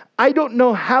and I don't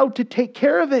know how to take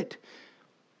care of it.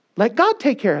 Let God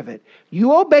take care of it.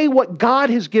 You obey what God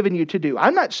has given you to do.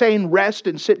 I'm not saying rest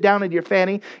and sit down in your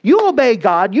fanny. You obey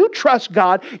God. You trust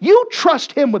God. You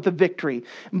trust Him with the victory.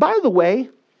 And by the way,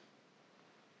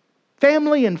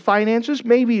 family and finances,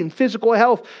 maybe in physical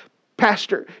health,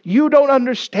 Pastor, you don't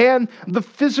understand the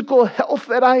physical health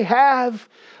that I have.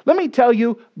 Let me tell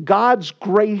you, God's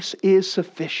grace is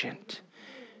sufficient.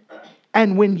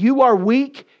 And when you are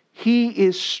weak, He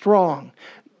is strong.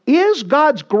 Is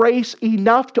God's grace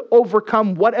enough to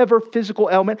overcome whatever physical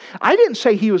ailment? I didn't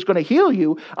say He was going to heal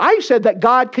you. I said that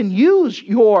God can use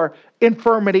your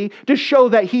infirmity to show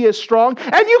that He is strong,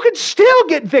 and you can still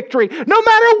get victory no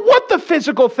matter what the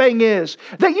physical thing is.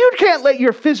 That you can't let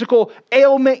your physical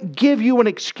ailment give you an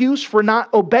excuse for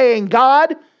not obeying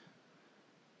God.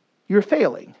 You're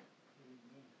failing.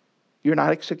 You're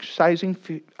not exercising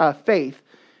faith,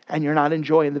 and you're not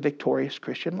enjoying the victorious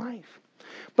Christian life.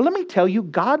 But let me tell you,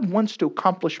 God wants to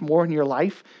accomplish more in your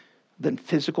life than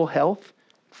physical health,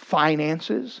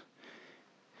 finances,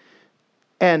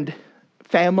 and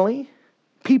family,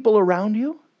 people around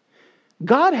you.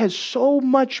 God has so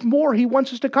much more He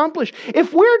wants us to accomplish.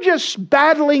 If we're just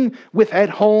battling with at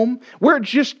home, we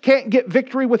just can't get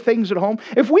victory with things at home,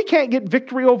 if we can't get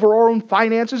victory over our own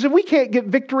finances, if we can't get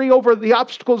victory over the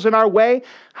obstacles in our way,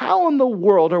 how in the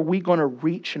world are we going to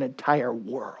reach an entire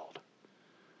world?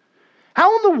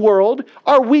 How in the world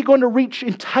are we going to reach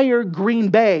entire Green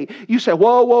Bay? You say,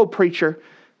 whoa, preacher,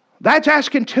 that's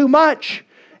asking too much.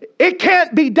 It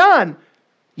can't be done.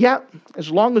 Yeah, as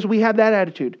long as we have that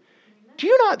attitude. Do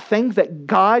you not think that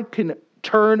God can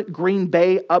turn Green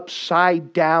Bay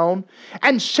upside down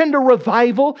and send a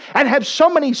revival and have so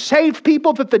many saved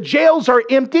people that the jails are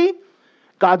empty?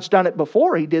 God's done it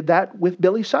before. He did that with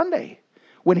Billy Sunday.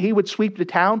 When he would sweep the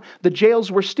town, the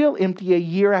jails were still empty a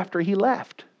year after he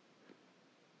left.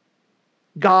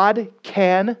 God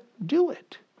can do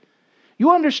it.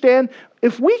 You understand,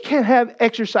 if we can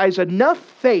exercise enough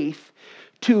faith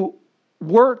to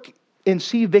work and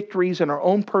see victories in our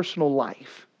own personal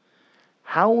life,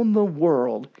 how in the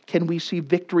world can we see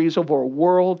victories over a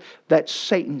world that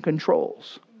Satan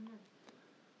controls?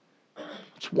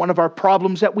 It's one of our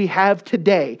problems that we have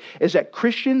today, is that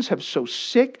Christians have so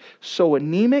sick, so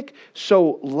anemic,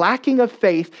 so lacking of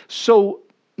faith, so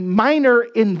minor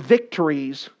in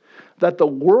victories, that the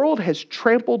world has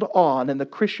trampled on and the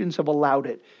Christians have allowed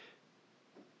it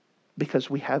because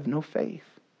we have no faith.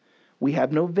 We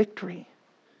have no victory.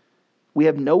 We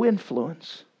have no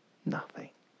influence. Nothing.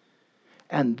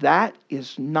 And that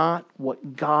is not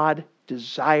what God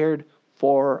desired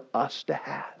for us to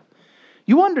have.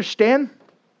 You understand?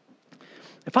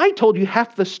 If I told you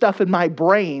half the stuff in my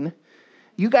brain,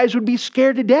 you guys would be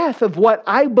scared to death of what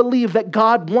I believe that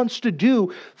God wants to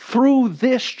do through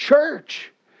this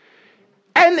church.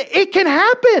 And it can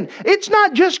happen. It's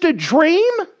not just a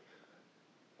dream.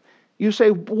 You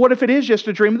say, what if it is just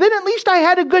a dream? Then at least I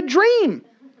had a good dream.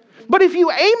 But if you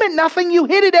aim at nothing, you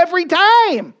hit it every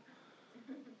time.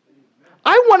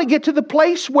 I want to get to the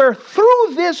place where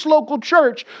through this local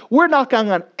church, we're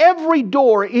knocking on every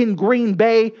door in Green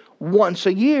Bay once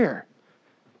a year.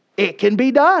 It can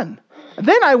be done.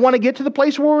 Then I want to get to the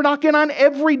place where we're knocking on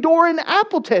every door in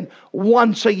Appleton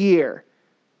once a year.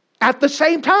 At the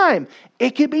same time,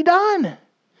 it can be done.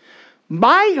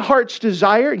 My heart's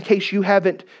desire, in case you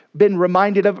haven't been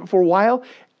reminded of it for a while,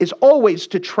 is always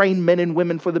to train men and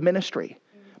women for the ministry.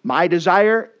 My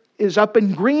desire is up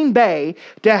in Green Bay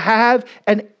to have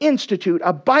an institute,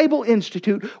 a Bible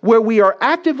institute, where we are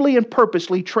actively and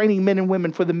purposely training men and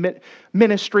women for the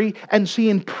ministry and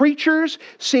seeing preachers,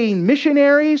 seeing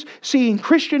missionaries, seeing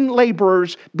Christian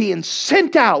laborers being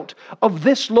sent out of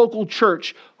this local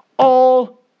church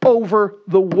all over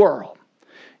the world.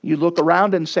 You look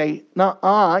around and say,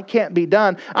 "Nuh-uh, it can't be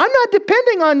done." I'm not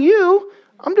depending on you.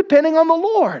 I'm depending on the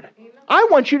Lord. I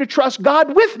want you to trust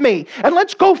God with me, and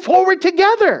let's go forward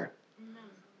together.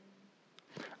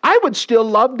 I would still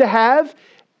love to have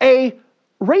a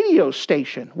radio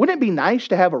station. Wouldn't it be nice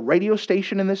to have a radio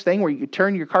station in this thing where you could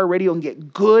turn your car radio and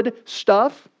get good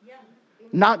stuff,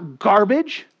 not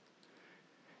garbage?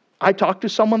 I talked to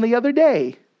someone the other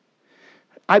day.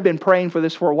 I've been praying for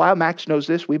this for a while. Max knows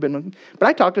this. But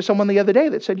I talked to someone the other day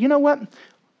that said, "You know what?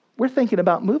 We're thinking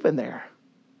about moving there.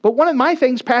 But one of my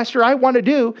things, Pastor, I want to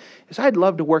do is I'd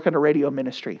love to work in a radio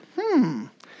ministry."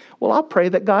 Well, I'll pray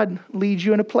that God leads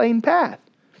you in a plain path.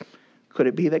 Could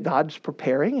it be that God's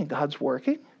preparing and God's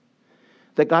working?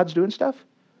 That God's doing stuff?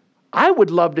 I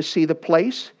would love to see the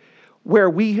place where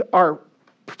we are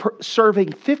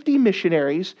serving 50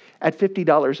 missionaries at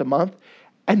 $50 a month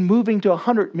and moving to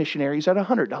 100 missionaries at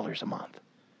 $100 a month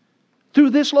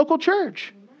through this local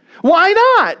church. Why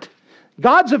not?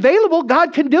 God's available.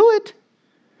 God can do it.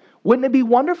 Wouldn't it be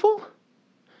wonderful?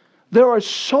 There are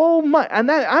so much,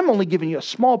 and I'm only giving you a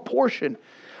small portion.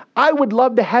 I would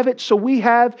love to have it so we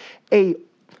have a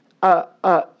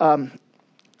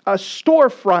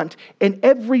storefront in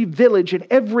every village, in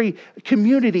every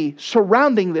community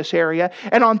surrounding this area.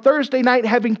 And on Thursday night,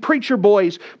 having preacher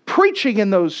boys preaching in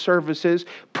those services,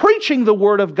 preaching the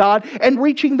Word of God and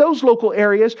reaching those local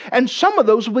areas. And some of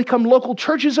those will become local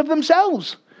churches of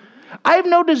themselves. I have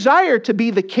no desire to be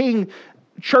the king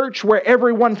church where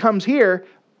everyone comes here.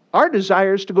 Our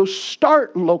desire is to go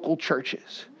start local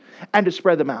churches and to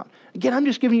spread them out. Again, I'm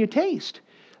just giving you a taste.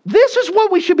 This is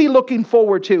what we should be looking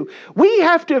forward to. We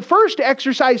have to first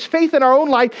exercise faith in our own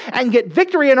life and get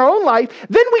victory in our own life.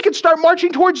 Then we can start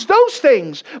marching towards those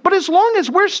things. But as long as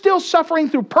we're still suffering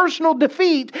through personal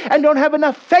defeat and don't have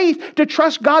enough faith to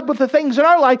trust God with the things in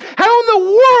our life, how in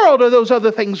the world are those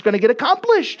other things going to get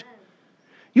accomplished?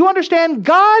 You understand?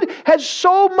 God has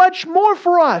so much more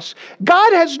for us.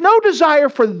 God has no desire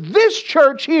for this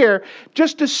church here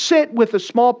just to sit with a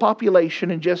small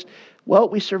population and just, well,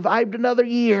 we survived another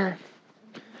year.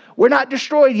 We're not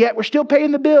destroyed yet. We're still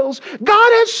paying the bills. God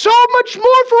has so much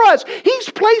more for us. He's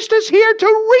placed us here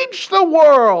to reach the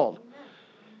world.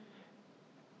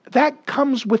 That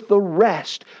comes with the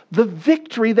rest, the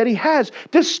victory that He has.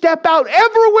 To step out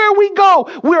everywhere we go,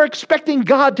 we're expecting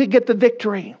God to get the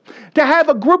victory. To have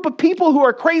a group of people who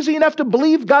are crazy enough to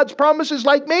believe God's promises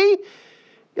like me.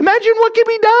 Imagine what can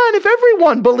be done if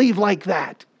everyone believed like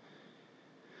that.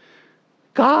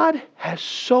 God has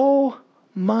so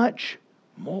much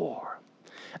more.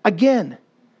 Again,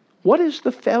 what is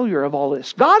the failure of all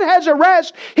this? God has a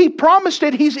rest. He promised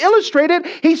it. He's illustrated.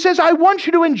 He says, I want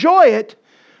you to enjoy it.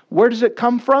 Where does it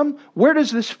come from? Where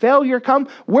does this failure come?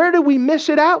 Where do we miss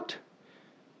it out?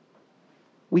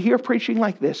 We hear preaching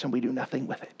like this and we do nothing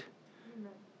with it.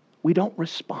 We don't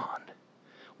respond.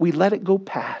 We let it go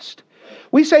past.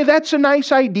 We say, that's a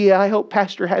nice idea. I hope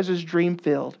Pastor has his dream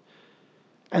filled.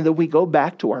 And then we go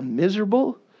back to our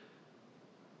miserable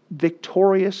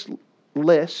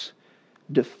victoriousless,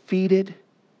 defeated,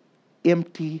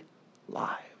 empty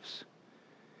lives.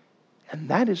 And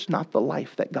that is not the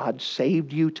life that God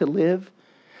saved you to live.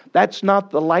 That's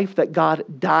not the life that God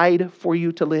died for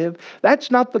you to live.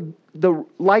 That's not the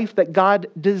life that God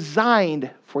designed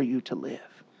for you to live.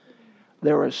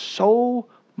 There is so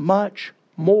much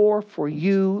more for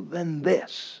you than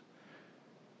this.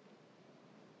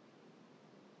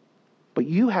 But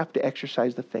you have to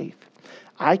exercise the faith.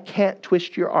 I can't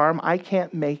twist your arm. I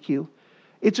can't make you.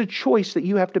 It's a choice that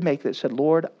you have to make that said,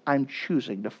 Lord, I'm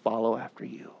choosing to follow after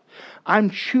you. I'm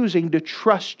choosing to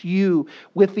trust you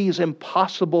with these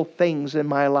impossible things in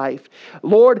my life.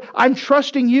 Lord, I'm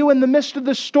trusting you in the midst of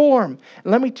the storm.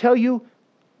 And let me tell you,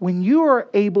 when you are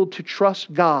able to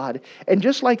trust God, and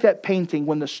just like that painting,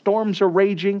 when the storms are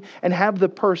raging and have the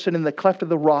person in the cleft of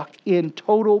the rock in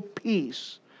total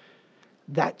peace,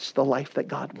 that's the life that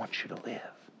God wants you to live.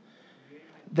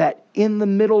 That in the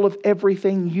middle of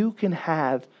everything, you can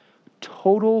have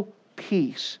total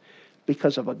peace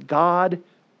because of a God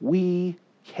we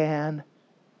can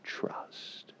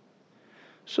trust.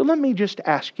 So let me just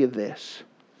ask you this.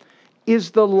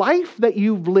 Is the life that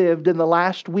you've lived in the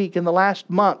last week, in the last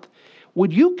month,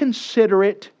 would you consider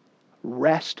it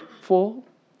restful?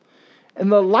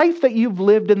 And the life that you've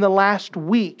lived in the last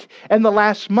week and the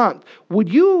last month,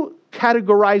 would you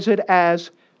categorize it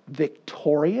as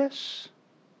victorious?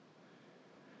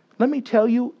 Let me tell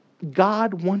you,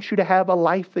 God wants you to have a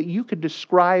life that you could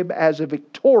describe as a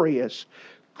victorious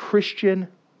Christian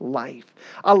life.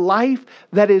 A life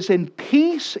that is in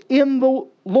peace in the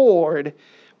Lord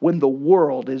when the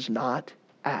world is not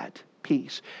at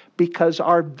peace. Because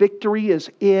our victory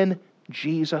is in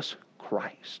Jesus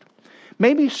Christ.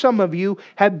 Maybe some of you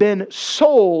have been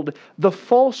sold the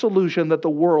false illusion that the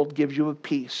world gives you of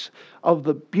peace, of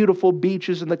the beautiful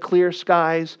beaches and the clear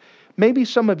skies. Maybe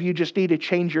some of you just need to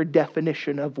change your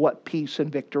definition of what peace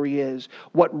and victory is,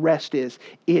 what rest is.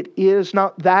 It is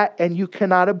not that, and you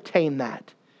cannot obtain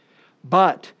that.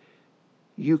 But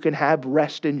you can have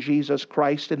rest in Jesus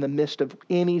Christ in the midst of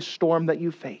any storm that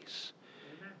you face.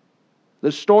 Amen.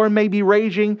 The storm may be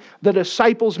raging, the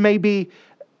disciples may be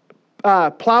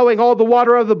plowing all the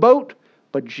water out of the boat,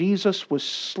 but Jesus was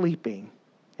sleeping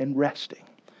and resting.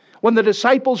 When the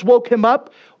disciples woke him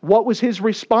up, what was his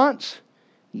response?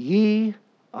 Ye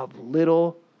of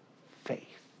little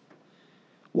faith.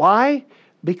 Why?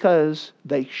 Because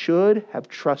they should have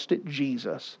trusted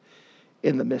Jesus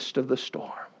in the midst of the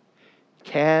storm.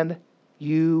 Can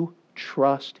you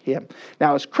trust him?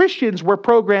 Now, as Christians, we're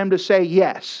programmed to say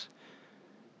yes.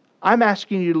 I'm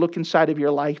asking you to look inside of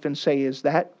your life and say, is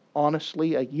that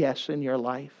honestly a yes in your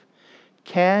life?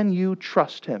 Can you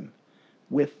trust him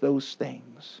with those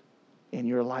things in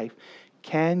your life?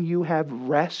 Can you have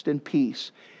rest and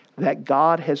peace that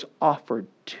God has offered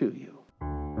to you?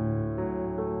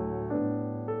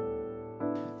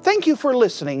 Thank you for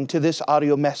listening to this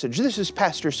audio message. This is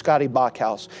Pastor Scotty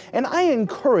Bachhaus, and I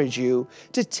encourage you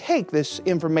to take this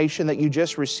information that you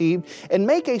just received and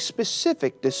make a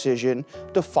specific decision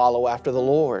to follow after the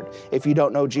Lord. If you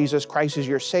don't know Jesus Christ as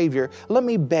your Savior, let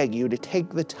me beg you to take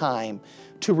the time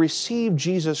to receive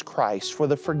Jesus Christ for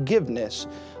the forgiveness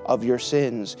of your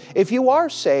sins. If you are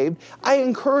saved, I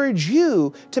encourage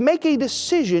you to make a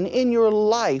decision in your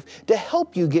life to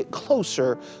help you get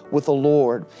closer with the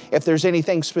Lord. If there's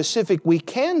anything specific we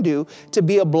can do to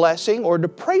be a blessing or to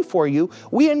pray for you,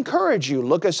 we encourage you.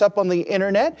 Look us up on the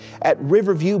internet at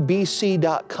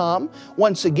riverviewbc.com.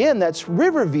 Once again, that's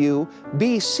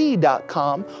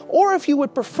riverviewbc.com. Or if you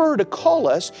would prefer to call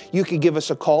us, you could give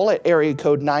us a call at area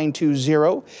code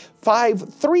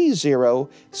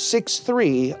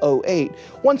 920-530-6308.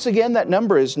 Once again, that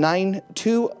number is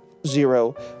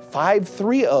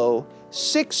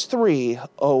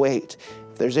 920-530-6308.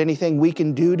 If there's anything we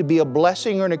can do to be a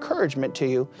blessing or an encouragement to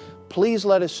you, please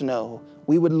let us know.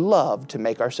 We would love to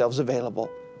make ourselves available.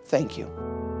 Thank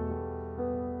you.